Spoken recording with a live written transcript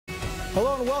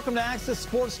Hello and welcome to Access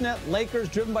Sportsnet. Lakers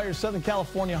driven by your Southern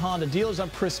California Honda dealers. I'm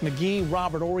Chris McGee,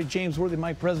 Robert Ory, James Worthy,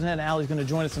 Mike President. Allie's going to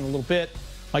join us in a little bit.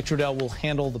 Mike Trudell will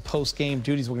handle the post-game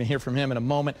duties. We're going to hear from him in a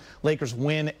moment. Lakers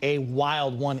win a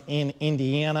wild one in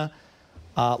Indiana.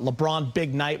 LeBron,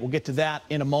 big night. We'll get to that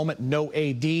in a moment. No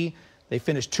AD. They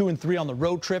finished 2-3 on the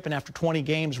road trip, and after 20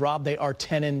 games, Rob, they are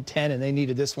 10-10, and they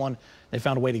needed this one. They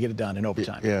found a way to get it done in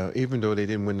overtime. Yeah, even though they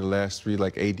didn't win the last three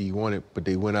like AD wanted, but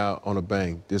they went out on a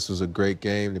bang. This was a great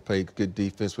game. They played good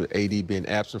defense with AD being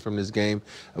absent from this game.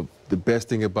 The best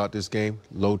thing about this game,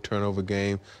 low turnover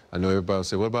game. I know everybody will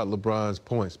say, what about LeBron's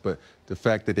points? But the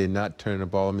fact that they're not turning the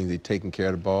ball means they're taking care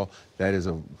of the ball. That is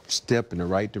a step in the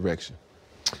right direction.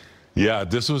 Yeah,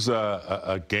 this was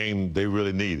a game they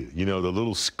really needed. You know, the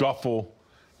little scuffle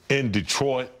in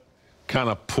Detroit kind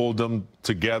of pulled them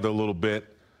together a little bit.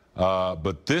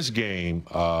 But this game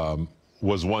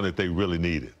was one that they really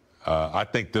needed. I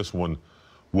think this one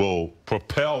will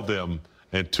propel them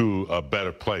into a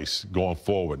better place going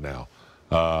forward now.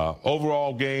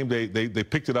 Overall game, they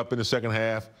picked it up in the second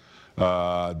half.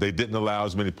 They didn't allow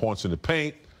as many points in the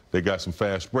paint. They got some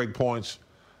fast break points.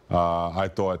 I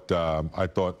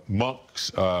thought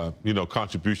Monk's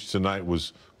contribution tonight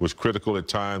was critical at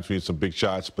times. We had some big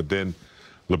shots, but then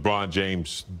LeBron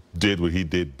James did what he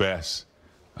did best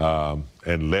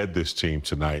and led this team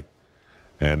tonight.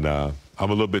 And I'm a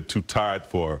little bit too tired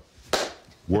for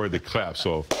worthy clap,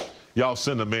 so y'all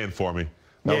send them in for me.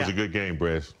 That was a good game,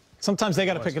 Brez. Sometimes they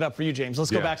got to pick it up for you, James. Let's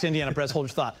go back to Indiana. Brez, hold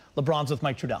your thought. LeBron's with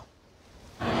Mike Trudell.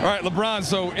 All right, LeBron,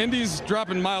 so Indy's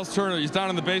dropping Miles Turner. He's down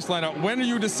in the baseline. When are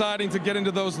you deciding to get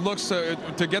into those looks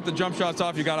to get the jump shots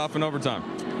off you got off in overtime?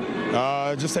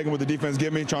 Just taking what the defense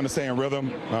give me, trying to stay in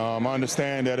rhythm. I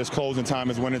understand that it's closing time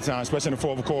is winning time, especially in the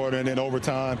fourth quarter and then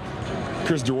overtime.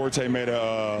 Chris Duarte made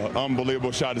an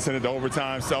unbelievable shot to send it to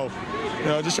overtime. So,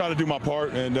 just try to do my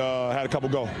part and had a couple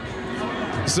go.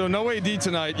 So no AD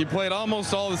tonight. You played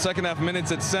almost all the second half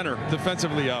minutes at center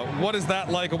defensively. What is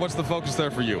that like, and what's the focus there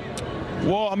for you?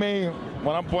 Well, I mean,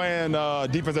 when I'm playing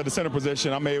defense at the center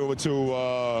position, I'm able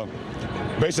to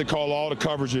basically call all the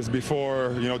coverages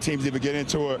before teams even get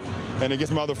into it, and it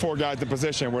gets my other four guys in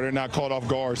position where they're not caught off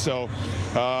guard. So,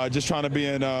 just trying to be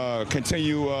in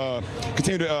continue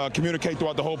to communicate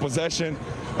throughout the whole possession,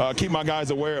 keep my guys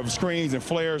aware of screens and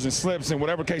flares and slips and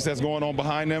whatever case that's going on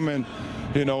behind them, and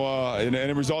and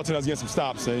it resulted in us getting some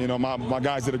stops. And, my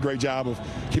guys did a great job of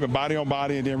keeping body on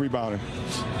body and then rebounding.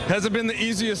 Has it been the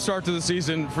easiest start to the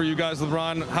season for you guys,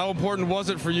 LeBron? How important was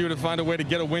it for you to find a way to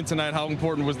get a win tonight? How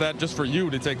important was that just for you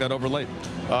to take that over late?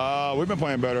 We've been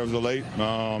playing better as of late.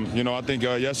 I think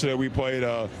yesterday we played,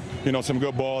 some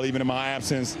good ball even in my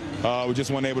absence. We just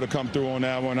weren't able to come through on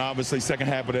that one. Obviously, second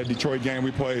half of that Detroit game,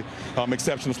 we played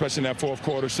exceptional, especially in that fourth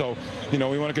quarter. So, we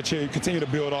want to continue to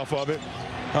build off of it.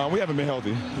 We haven't been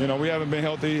healthy. We haven't been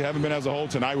healthy. Haven't been as a whole.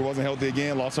 Tonight we wasn't healthy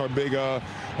again. Lost our big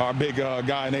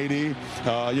guy in AD.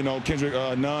 Kendrick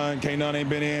Nunn, K Nunn ain't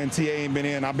been in. TA ain't been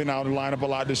in. I've been out in the lineup a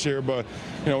lot this year, but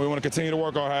we want to continue to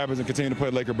work our habits and continue to play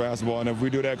Laker basketball. And if we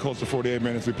do that close to 48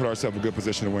 minutes, we put ourselves in a good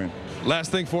position to win.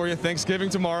 Last thing for you, Thanksgiving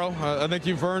tomorrow. I think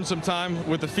you've earned some time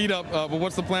with the feet up. But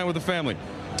what's the plan with the family?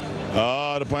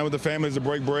 The plan with the family is to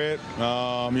break bread,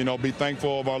 be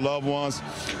thankful of our loved ones,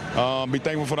 be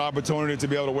thankful for the opportunity to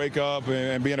be able to wake up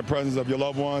and be in the presence of your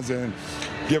loved ones, and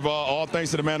give all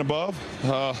thanks to the man above.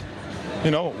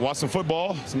 Watch some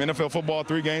football, some NFL football,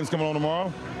 3 games coming on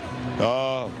tomorrow.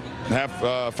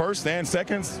 Have first and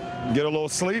seconds, get a little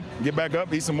sleep, get back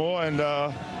up, eat some more, and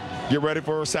get ready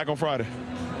for a sack on Friday.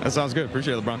 That sounds good.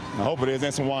 Appreciate it, LeBron. I hope it is,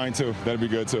 and some wine, too. That'd be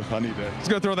good, too. I need that. Let's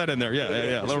go throw that in there.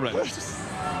 Yeah, a little bit.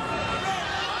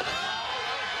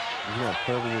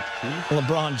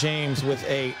 LeBron James with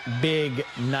a big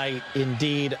night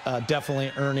indeed,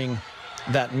 definitely earning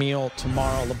that meal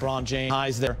tomorrow. LeBron James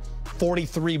highs there,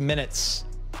 43 minutes,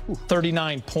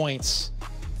 39 points,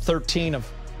 13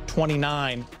 of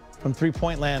 29 from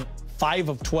three-point land, 5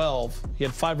 of 12. He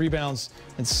had 5 rebounds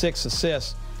and 6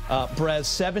 assists. Brez,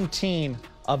 17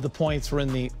 of the points were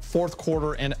in the fourth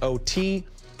quarter and OT.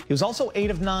 He was also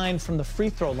 8 of 9 from the free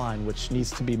throw line, which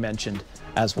needs to be mentioned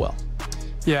as well.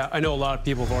 Yeah, I know a lot of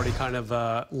people have already kind of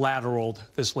lateraled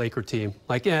this Laker team.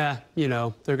 Like, they're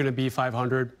going to be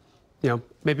 500,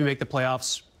 maybe make the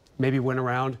playoffs, maybe win a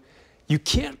round. You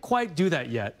can't quite do that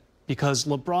yet because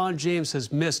LeBron James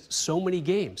has missed so many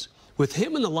games. With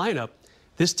him in the lineup,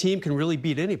 this team can really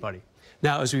beat anybody.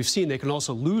 Now, as we've seen, they can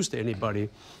also lose to anybody,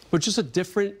 but just a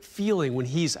different feeling when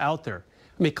he's out there.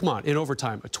 I mean, come on, in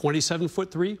overtime, a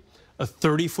 27-foot three, a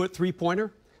 30-foot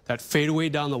three-pointer, that fadeaway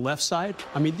down the left side.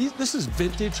 I mean, this is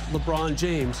vintage LeBron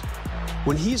James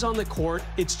When he's on the court,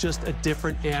 it's just a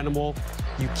different animal.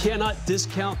 You cannot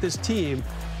discount this team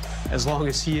as long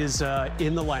as he is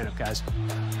in the lineup, guys.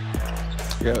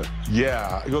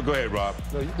 Yeah. Go ahead, Rob.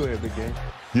 No, you go ahead, big game.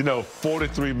 You know,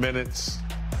 43 minutes,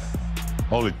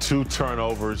 only 2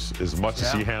 turnovers, as much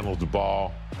as he handles the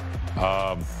ball.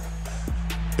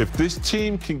 If this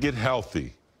team can get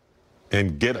healthy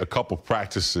and get a couple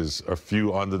practices, a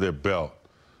few under their belt,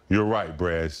 you're right,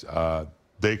 Brad.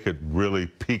 They could really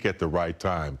peak at the right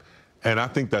time. And I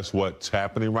think that's what's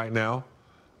happening right now.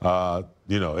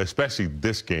 You know, especially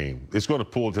this game. It's going to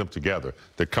pull them together.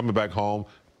 They're coming back home,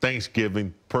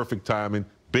 Thanksgiving, perfect timing,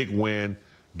 big win,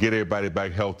 get everybody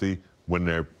back healthy when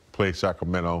they play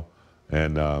Sacramento.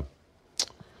 And,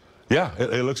 yeah,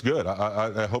 it looks good.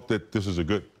 I hope that this is a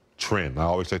good trend. I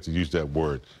always like to use that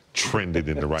word, trended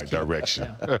in the right direction.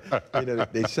 You know,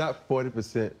 they shot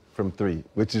 40% from 3,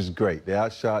 which is great. They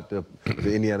outshot the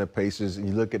Indiana Pacers. And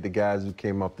you look at the guys who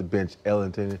came off the bench,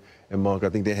 Ellington and Monk. I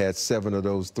think they had 7 of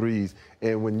those threes.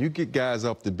 And when you get guys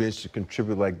off the bench to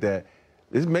contribute like that,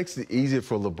 this makes it easier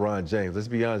for LeBron James. Let's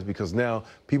be honest, because now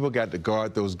people got to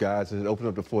guard those guys and open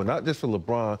up the floor, not just for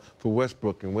LeBron, for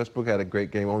Westbrook. And Westbrook had a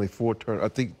great game, only 4 turnovers, I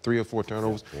think 3 or 4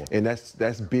 turnovers. And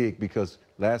that's big because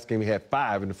last game he had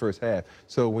 5 in the first half.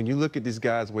 So when you look at these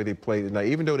guys, the way they played tonight,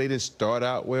 even though they didn't start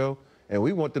out well, and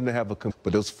we want them to have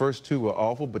but those first 2 were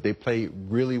awful, but they played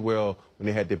really well when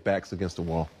they had their backs against the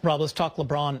wall. Rob, let's talk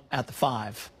LeBron at the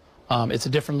 5. It's a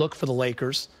different look for the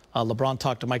Lakers. LeBron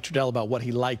talked to Mike Trudell about what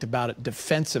he liked about it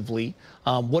defensively.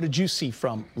 What did you see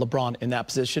from LeBron in that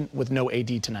position with no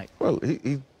AD tonight? Well,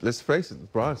 let's face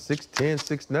it, LeBron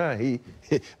 6'10", 6'9".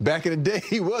 He back in the day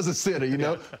he was a center, you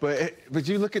know. But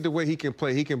you look at the way he can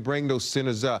play. He can bring those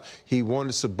centers out. He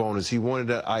wanted Sabonis. He wanted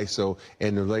that ISO,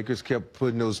 and the Lakers kept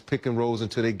putting those pick and rolls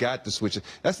until they got the switches.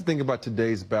 That's the thing about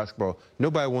today's basketball.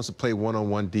 Nobody wants to play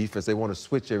one-on-one defense. They want to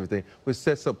switch everything, which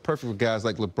sets up perfect for guys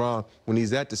like LeBron when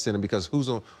he's at the center, because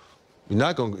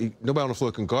nobody on the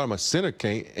floor can guard him. A center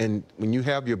can't. And when you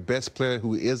have your best player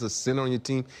who is a center on your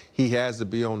team, he has to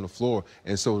be on the floor.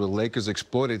 And so the Lakers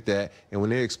exploited that. And when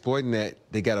they're exploiting that,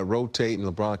 they got to rotate, and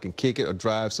LeBron can kick it or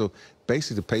drive. So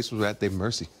basically the Pacers were at their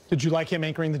mercy. Did you like him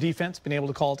anchoring the defense, being able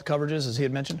to call out the coverages, as he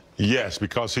had mentioned? Yes,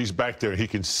 because he's back there. He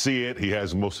can see it. He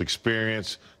has the most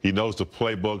experience. He knows the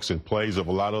playbooks and plays of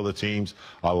a lot of other teams.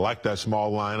 I like that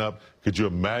small lineup. Could you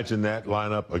imagine that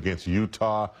lineup against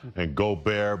Utah and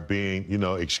Gobert being, you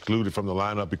know, excluded from the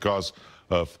lineup because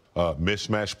of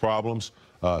mismatch problems?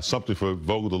 Something for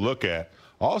Vogel to look at.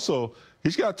 Also,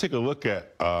 he's got to take a look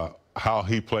at how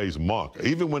he plays Monk.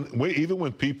 Even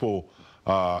when people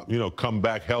you know, come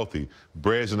back healthy.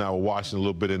 Brez and I were watching a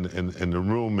little bit in the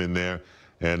room in there,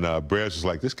 and Brez was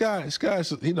like, this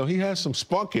guy's, you know, he has some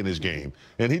spunk in his game,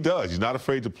 and he does. He's not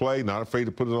afraid to play, not afraid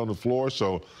to put it on the floor.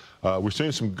 So we're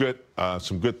seeing some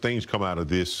good things come out of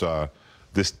this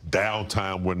this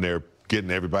downtime when they're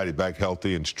getting everybody back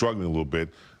healthy and struggling a little bit.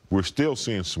 We're still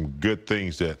seeing some good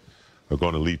things that are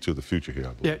going to lead to the future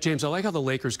here. Yeah, James, I like how the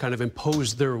Lakers kind of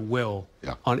imposed their will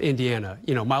on Indiana.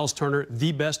 You know, Miles Turner,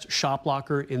 the best shot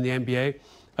blocker in the NBA,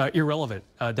 irrelevant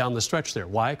down the stretch there.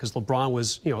 Why? Because LeBron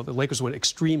was, you know, the Lakers went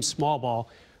extreme small ball.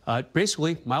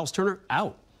 Basically, Miles Turner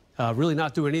out, really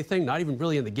not doing anything, not even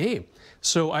really in the game.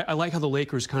 So I like how the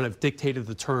Lakers kind of dictated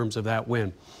the terms of that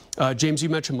win. James, you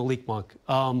mentioned Malik Monk.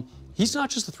 He's not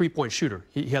just a three-point shooter.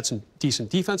 He had some decent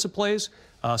defensive plays,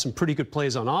 some pretty good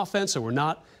plays on offense that were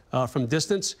not from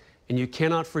distance. And you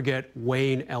cannot forget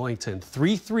Wayne Ellington.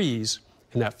 3 threes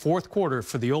in that fourth quarter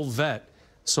for the old vet.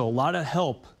 So a lot of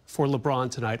help for LeBron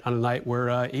tonight on a night where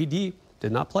AD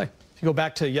did not play. If you go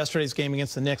back to yesterday's game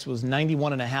against the Knicks, it was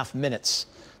 91.5 minutes.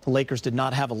 The Lakers did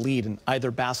not have a lead in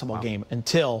either basketball game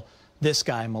until this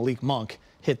guy, Malik Monk,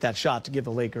 hit that shot to give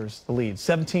the Lakers the lead.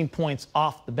 17 points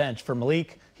off the bench for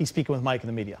Malik. He's speaking with Mike in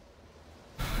the media.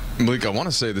 Malik, I want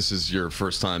to say this is your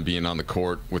first time being on the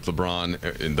court with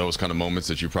LeBron in those kind of moments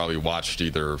that you probably watched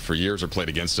either for years or played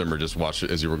against him or just watched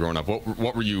as you were growing up.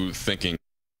 What were you thinking?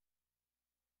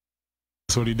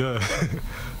 That's what he does.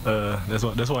 That's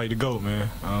why he's the GOAT, man.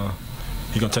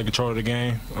 He's going to take control of the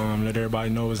game, let everybody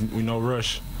know we no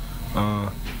rush.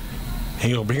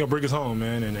 He'll bring us home,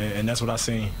 man, and that's what I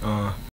seen.